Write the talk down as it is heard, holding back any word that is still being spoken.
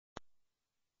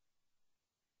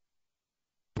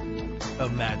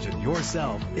Imagine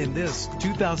yourself in this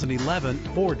 2011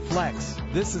 Ford Flex.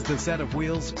 This is the set of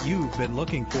wheels you've been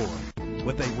looking for.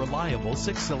 With a reliable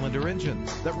 6-cylinder engine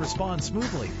that responds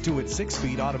smoothly to its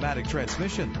 6-speed automatic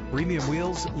transmission. Premium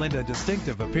wheels lend a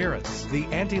distinctive appearance. The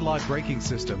anti-lock braking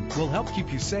system will help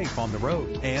keep you safe on the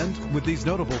road. And with these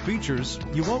notable features,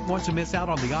 you won't want to miss out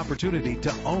on the opportunity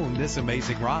to own this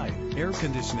amazing ride. Air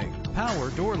conditioning, power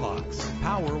door locks,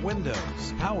 power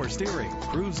windows, power steering,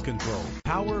 cruise control,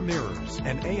 power mirrors,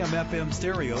 and AM/FM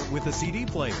stereo with a CD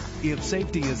player. If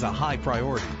safety is a high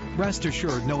priority, rest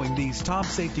assured knowing these top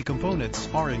safety components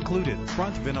are included: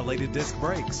 front ventilated disc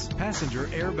brakes, passenger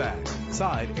airbag,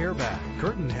 side airbag,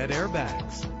 curtain head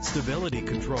airbags, stability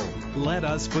control. Let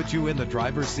us put you in the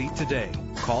driver's seat today.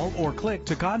 Call or click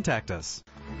to contact us.